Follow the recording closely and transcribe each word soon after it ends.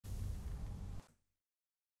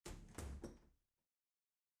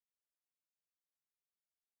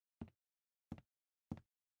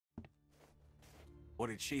What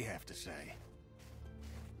did she have to say?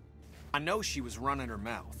 I know she was running her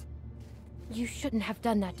mouth. You shouldn't have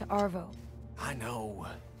done that to Arvo. I know,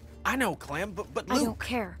 Clem, but Luke... I don't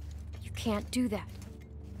care. You can't do that.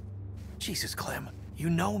 Jesus, Clem, you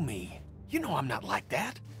know me. You know I'm not like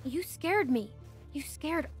that. You scared me. You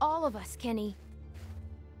scared all of us, Kenny.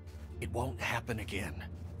 It won't happen again.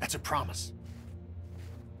 That's a promise.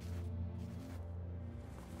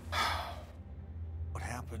 What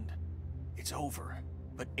happened? It's over.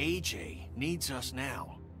 But AJ needs us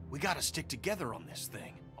now. We gotta stick together on this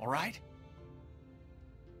thing, all right?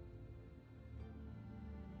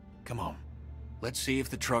 Come on. Let's see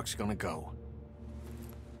if the truck's gonna go.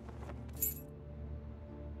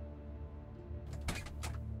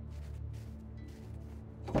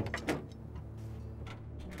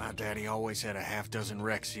 My daddy always had a half-dozen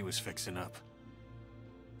wrecks he was fixing up.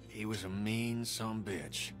 He was a mean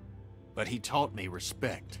sumbitch, but he taught me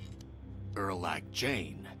respect. A girl like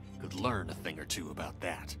Jane could learn a thing or two about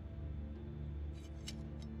that.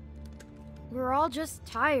 We're all just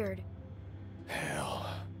tired. Hell,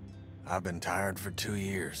 I've been tired for 2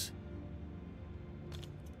 years.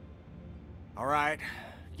 All right,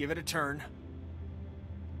 give it a turn.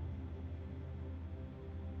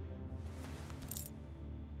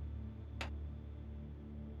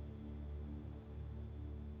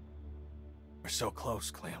 We're so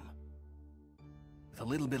close, Clem. With a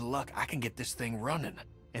little bit of luck, I can get this thing running,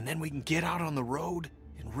 and then we can get out on the road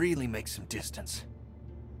and really make some distance.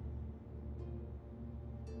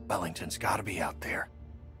 Wellington's gotta be out there.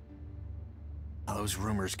 Now, those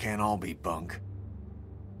rumors can't all be bunk.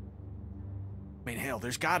 I mean, hell,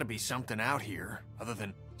 there's gotta be something out here other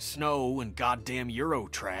than snow and goddamn Euro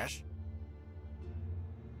trash.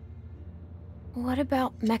 What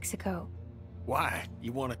about Mexico? Why?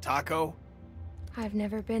 You want a taco? I've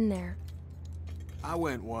never been there. I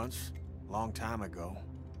went once, a long time ago,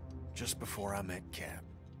 just before I met Kat.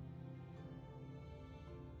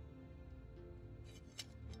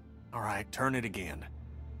 All right, turn it again.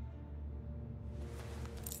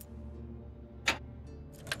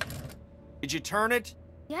 Did you turn it?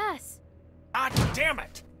 Yes. God damn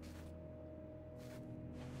it!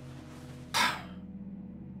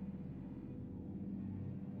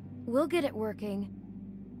 We'll get it working.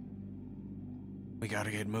 We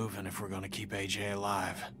gotta get moving if we're gonna keep AJ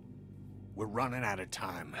alive. We're running out of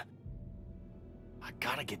time. I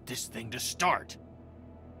gotta get this thing to start.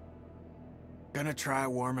 Gonna try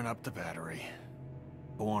warming up the battery.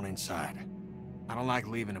 Go on inside. I don't like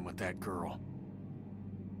leaving him with that girl.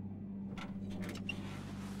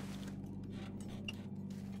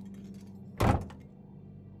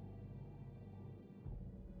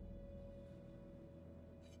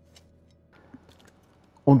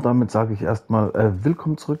 Und damit sage ich erstmal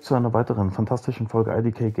willkommen zurück zu einer weiteren fantastischen Folge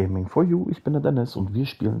IDK Gaming for You. Ich bin der Dennis und wir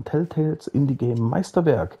spielen Telltales Indie-Game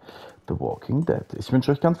Meisterwerk The Walking Dead. Ich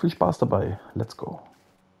wünsche euch ganz viel Spaß dabei. Let's go.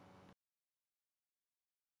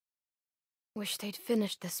 Wish they'd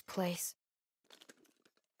finished this place.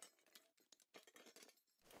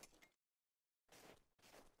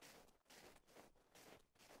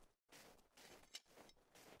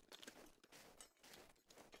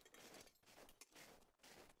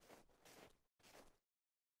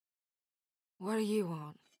 What do you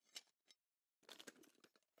want?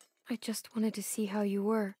 I just wanted to see how you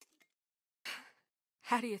were.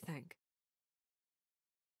 How do you think?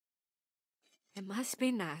 It must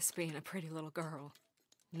be nice being a pretty little girl.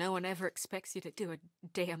 No one ever expects you to do a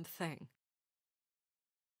damn thing.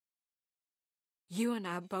 You and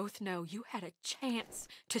I both know you had a chance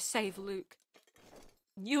to save Luke.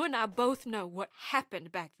 You and I both know what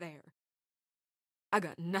happened back there. I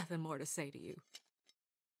got nothing more to say to you.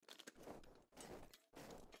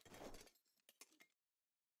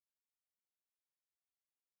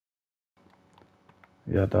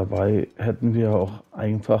 Ja, dabei hätten wir auch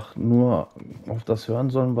einfach nur auf das hören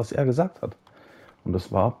sollen, was er gesagt hat. Und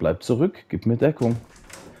das war, bleib zurück, gib mir Deckung.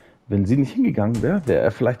 Wenn sie nicht hingegangen wäre, wäre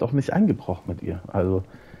er vielleicht auch nicht eingebrochen mit ihr. Also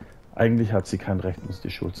eigentlich hat sie kein Recht, uns die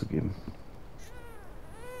Schuld zu geben.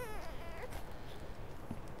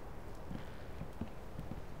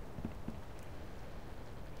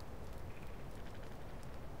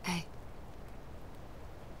 Hey.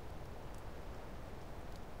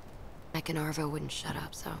 Mike and Arvo wouldn't shut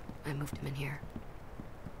up, so I moved him in here.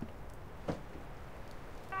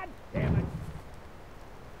 God damn it!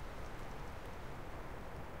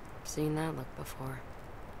 Seen that look before.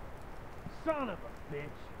 Son of a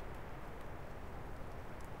bitch!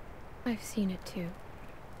 I've seen it too.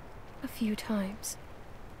 A few times.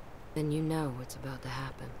 Then you know what's about to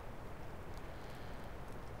happen.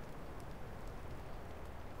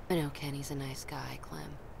 And you know I know Kenny's a nice guy,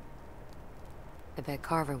 Clem. I bet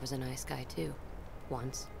Carver was a nice guy, too.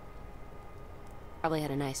 Once. Probably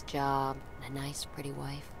had a nice job, and a nice, pretty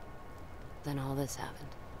wife. Then all this happened.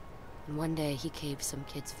 And one day, he caved some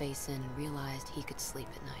kid's face in and realized he could sleep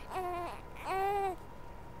at night.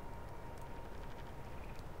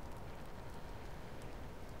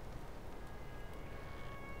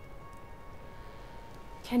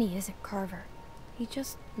 Kenny isn't Carver. He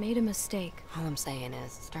just made a mistake. All I'm saying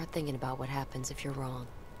is, start thinking about what happens if you're wrong.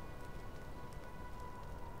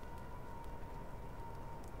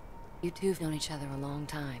 You two have known each other a long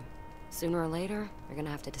time. Sooner or later, you're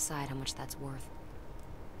gonna have to decide how much that's worth.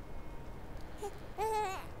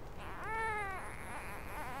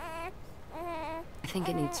 I think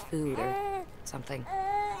it needs food or something.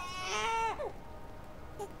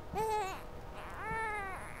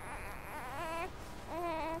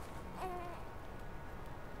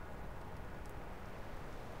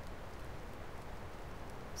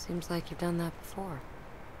 Seems like you've done that before.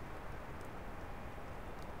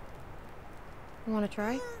 You wanna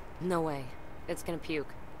try? No way. It's gonna puke.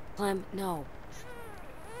 Clem, no.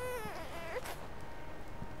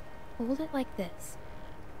 Hold it like this.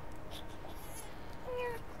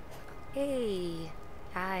 Hey.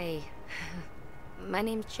 Hi. My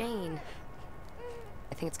name's Jane.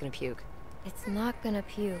 I think it's gonna puke. It's not gonna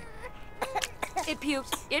puke. It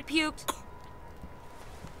puked. It puked.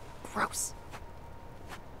 Gross.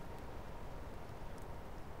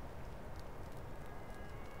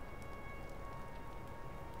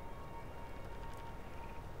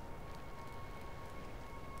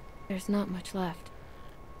 There's not much left.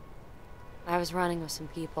 I was running with some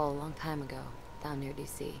people a long time ago, down near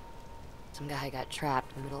DC. Some guy got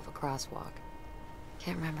trapped in the middle of a crosswalk.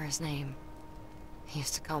 Can't remember his name. He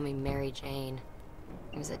used to call me Mary Jane.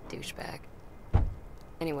 He was a douchebag.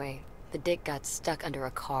 Anyway, the dick got stuck under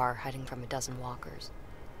a car hiding from a dozen walkers.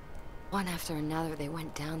 One after another, they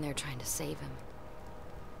went down there trying to save him.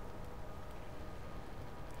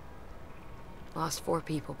 Lost 4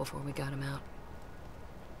 people before we got him out.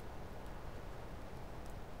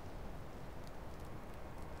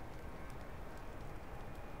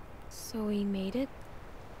 So he made it?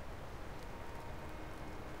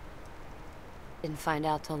 Didn't find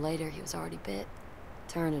out till later he was already bit.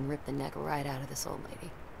 Turned and ripped the neck right out of this old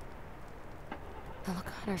lady. The look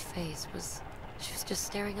on her face was... she was just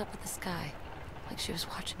staring up at the sky, like she was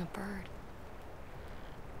watching a bird.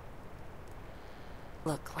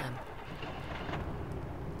 Look, Clem.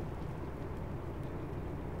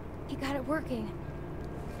 He got it working.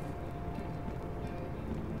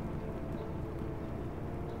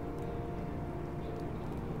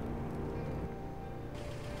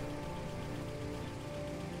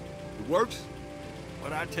 It works?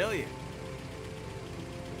 What'd I tell you?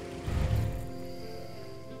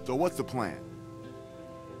 So what's the plan?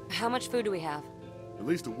 How much food do we have? At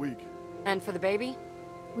least a week. And for the baby?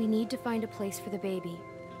 We need to find a place for the baby.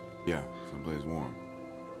 Yeah, someplace warm.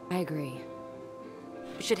 I agree.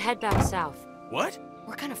 We should head back south. What?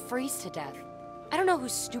 We're gonna freeze to death. I don't know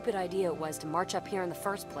whose stupid idea it was to march up here in the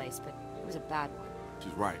first place, but it was a bad one.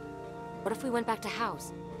 She's right. What if we went back to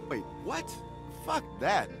house? Wait, what? Fuck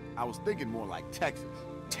that. I was thinking more like Texas.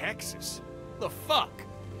 Texas? The fuck?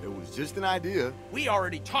 It was just an idea. We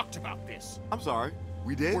already talked about this. I'm sorry.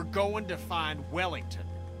 We did? We're going to find Wellington.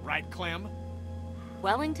 Right, Clem?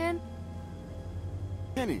 Wellington?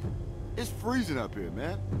 Kenny, it's freezing up here,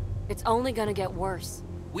 man. It's only gonna get worse.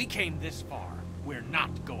 We came this far. We're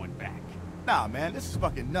not going back. Nah, man, this is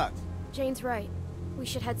fucking nuts. Jane's right. We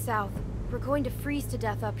should head south. We're going to freeze to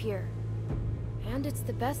death up here. And it's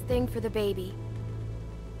the best thing for the baby.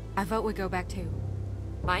 I vote we go back too.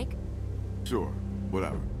 Mike? Sure,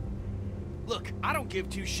 whatever. Look, I don't give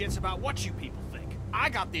 2 shits about what you people think. I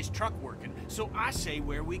got this truck working, so I say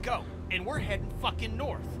where we go. And we're heading fucking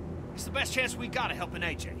north. It's the best chance we got of helping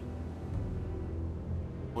AJ.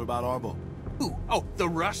 What about Arbo? Ooh, oh, the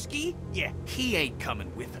Rusky? Yeah, he ain't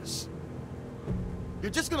coming with us.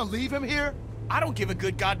 You're just gonna leave him here? I don't give a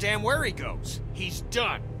good goddamn where he goes. He's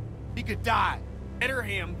done. He could die. Better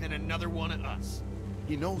him than another one of us.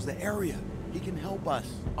 He knows the area. He can help us.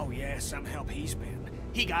 Oh yeah, some help he's been.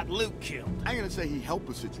 He got Luke killed. I ain't gonna say he helped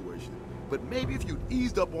the situation, but maybe if you'd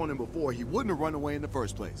eased up on him before, he wouldn't have run away in the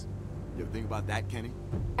first place. You ever think about that, Kenny?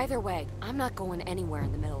 Either way, I'm not going anywhere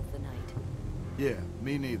in the middle of the night. Yeah,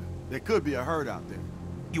 me neither. There could be a herd out there.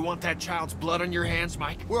 You want that child's blood on your hands,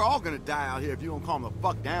 Mike? We're all gonna die out here if you don't calm the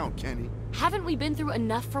fuck down, Kenny. Haven't we been through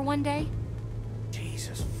enough for one day?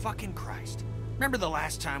 Jesus fucking Christ. Remember the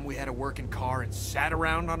last time we had a working car and sat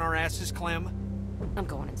around on our asses, Clem? I'm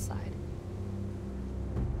going inside.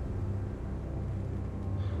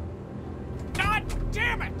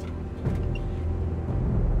 damn it!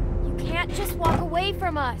 You can't just walk away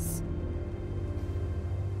from us.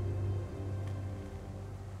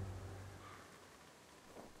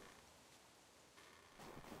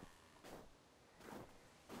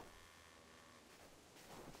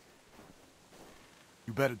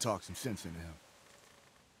 You better talk some sense into him.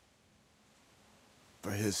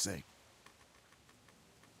 For his sake.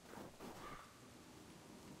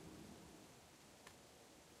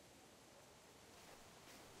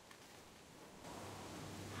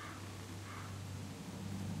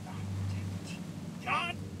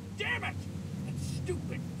 God damn it! That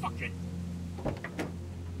stupid fucking...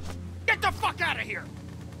 Get the fuck out of here!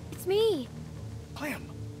 It's me. Clem.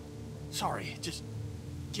 Sorry, just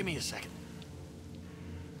give me a second.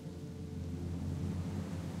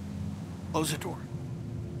 Close the door.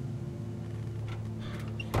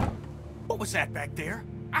 What was that back there?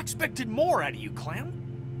 I expected more out of you,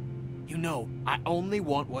 Clem. You know, I only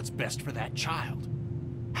want what's best for that child.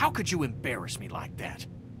 How could you embarrass me like that?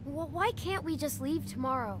 Well, why can't we just leave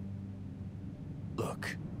tomorrow?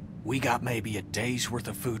 Look, we got maybe a day's worth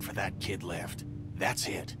of food for that kid left. That's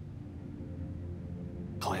it.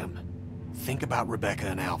 Clem, think about Rebecca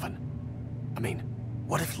and Alvin. I mean,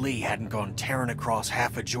 what if Lee hadn't gone tearing across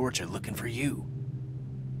half of Georgia looking for you?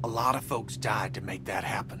 A lot of folks died to make that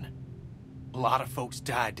happen. A lot of folks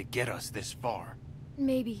died to get us this far.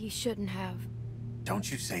 Maybe he shouldn't have.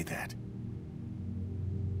 Don't you say that.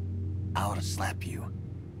 I ought to slap you.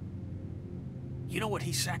 You know what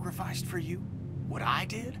he sacrificed for you? What I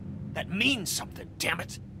did? That means something, damn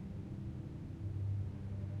it!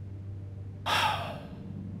 I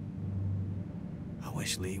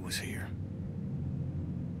wish Lee was here.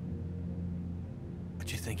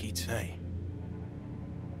 What you think he'd say?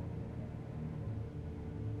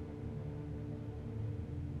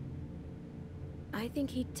 I think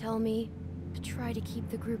he'd tell me to try to keep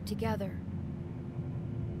the group together.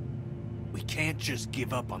 We can't just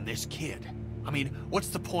give up on this kid. I mean, what's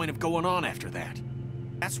the point of going on after that?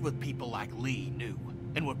 That's what people like Lee knew,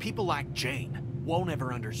 and what people like Jane won't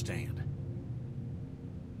ever understand.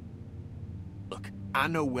 Look, I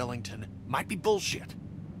know Wellington might be bullshit,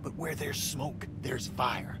 but where there's smoke, there's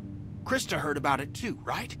fire. Krista heard about it too,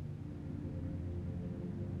 right?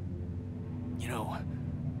 You know,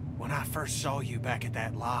 when I first saw you back at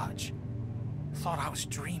that lodge, I thought I was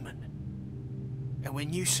dreaming. And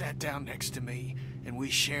when you sat down next to me and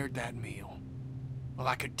we shared that meal, well,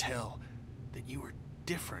 I could tell that you were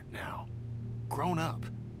different now, grown up.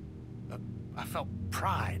 I felt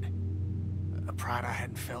pride, a pride I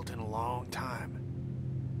hadn't felt in a long time.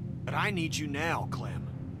 But I need you now, Clem.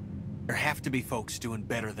 There have to be folks doing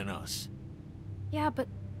better than us. Yeah, but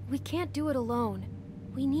we can't do it alone.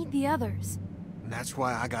 We need the others. And that's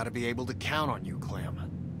why I gotta be able to count on you,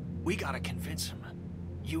 Clem. We gotta convince him.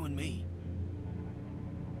 You and me.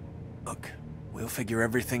 Look, we'll figure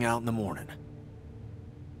everything out in the morning.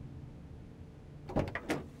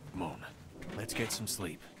 Come on, let's get some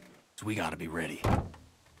sleep. So we gotta be ready.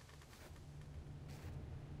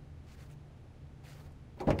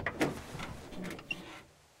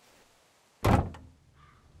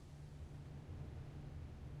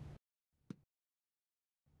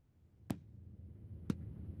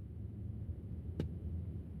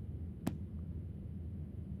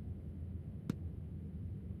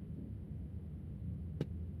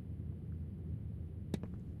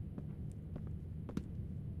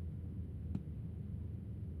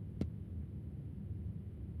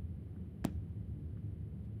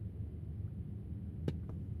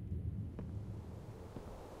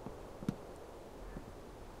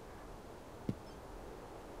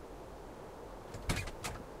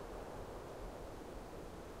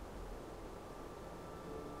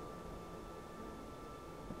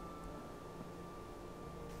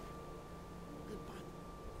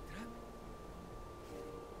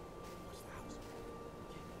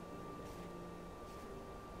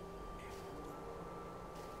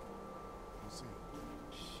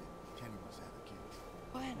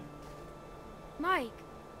 Mike.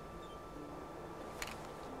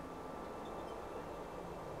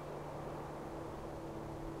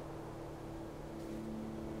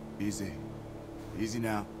 Easy. Easy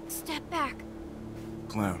now. Step back.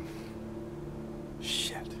 Clem.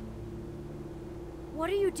 Shit. What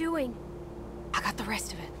are you doing? I got the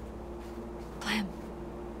rest of it. Clem.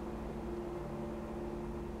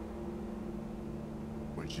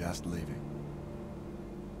 We're just leaving.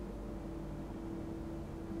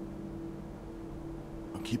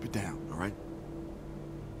 Now keep it down, all right?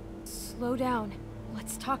 Slow down.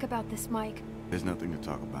 Let's talk about this, Mike. There's nothing to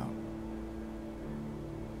talk about.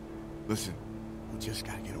 Listen, we just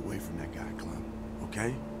gotta get away from that guy, Clem.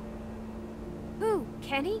 okay? Who,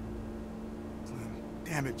 Kenny? Clem,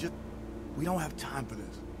 damn it, just... We don't have time for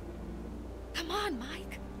this. Come on,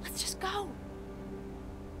 Mike. Let's just go.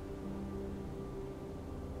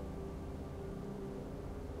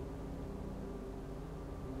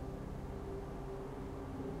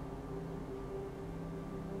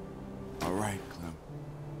 All right, Clem.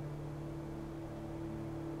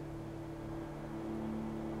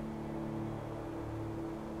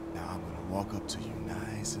 Now I'm gonna walk up to you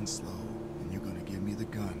nice and slow, and you're gonna give me the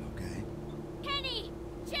gun, okay? Kenny!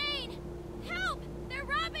 Jane! Help! They're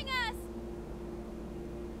robbing us!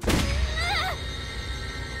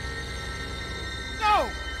 No!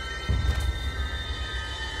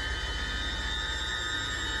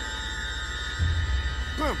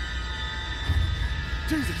 Clem!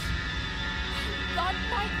 Jesus! God,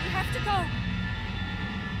 Mike, we have to go.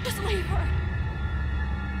 Just leave her.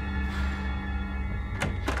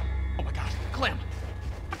 Oh my God, Clem!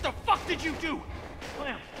 What the fuck did you do?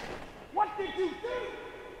 Clem! What did you do?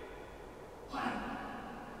 Clem!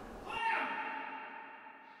 Clem!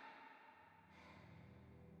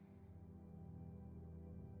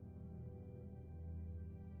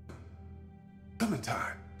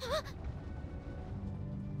 Clementine.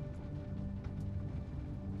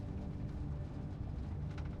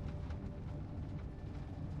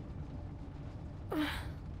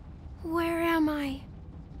 Where am I?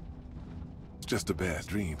 It's just a bad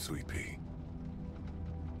dream, sweet pea.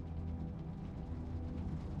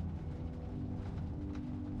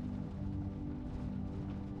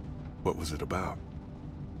 What was it about?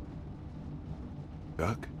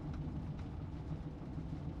 Duck?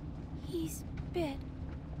 He's bit.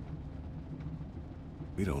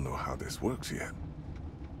 We don't know how this works yet.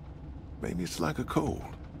 Maybe it's like a cold.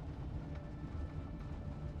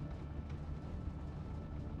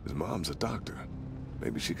 His mom's a doctor.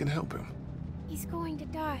 Maybe she can help him. He's going to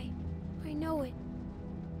die. I know it.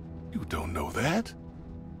 You don't know that?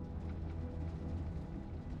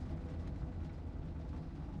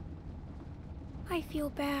 I feel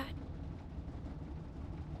bad.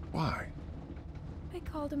 Why? I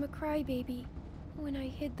called him a crybaby when I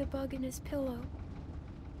hid the bug in his pillow.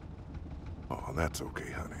 Oh, that's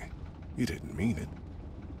okay, honey. You didn't mean it.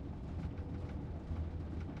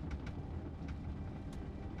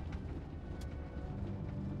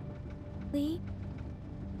 Lee?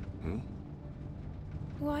 Hmm?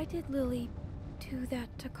 Why did Lily do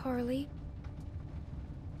that to Carly?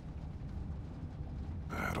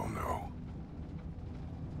 I don't know.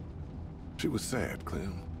 She was sad,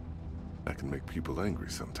 Clem. That can make people angry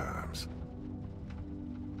sometimes.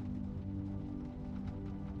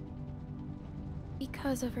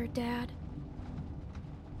 Because of her dad.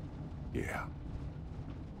 Yeah.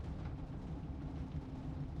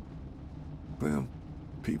 Clem,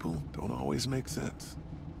 people don't always make sense.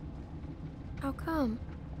 How come?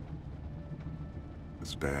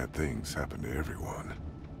 As bad things happen to everyone.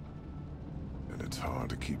 And it's hard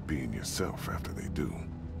to keep being yourself after they do.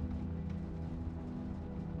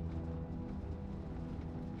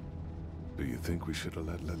 Do you think we should have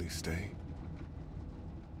let Lily stay?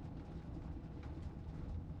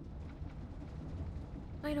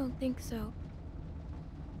 I don't think so.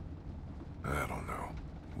 I don't know.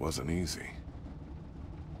 It wasn't easy.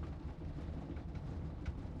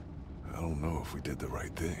 I don't know if we did the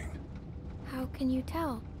right thing. How can you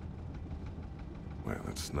tell? Well,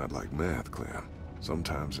 it's not like math, Clem.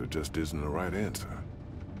 Sometimes there just isn't a right answer.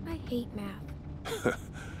 I hate math.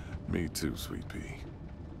 Me too, sweet pea.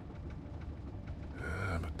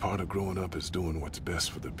 But part of growing up is doing what's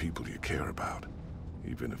best for the people you care about.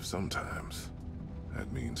 Even if sometimes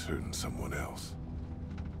that means hurting someone else.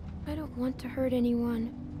 I don't want to hurt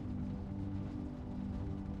anyone.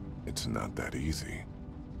 It's not that easy.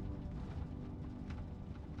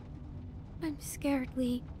 I'm scared,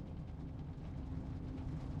 Lee.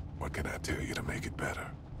 What can I tell you to make it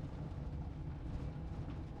better?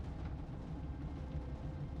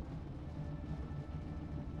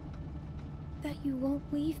 That you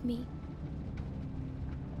won't leave me.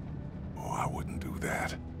 Oh, I wouldn't do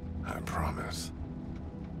that. I promise.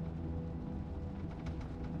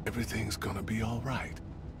 Everything's gonna be all right.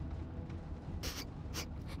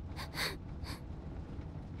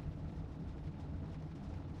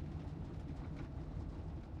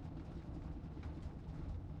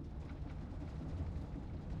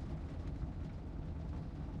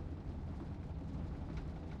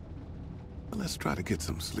 Let's try to get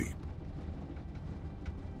some sleep.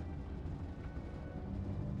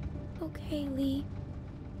 Okay, Lee.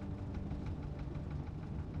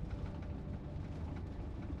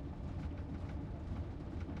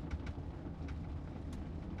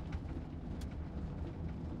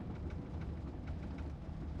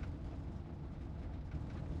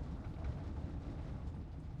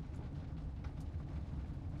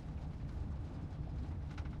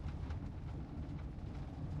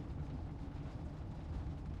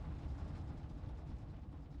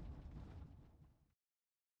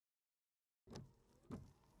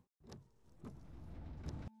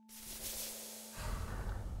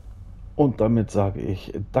 Und damit sage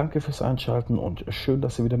ich danke fürs Einschalten und schön,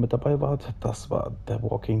 dass ihr wieder mit dabei wart. Das war der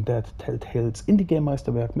Walking Dead Telltales Indie Game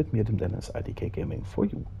Meisterwerk mit mir, dem Dennis, IDK Gaming for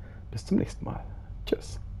You. Bis zum nächsten Mal.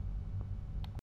 Tschüss.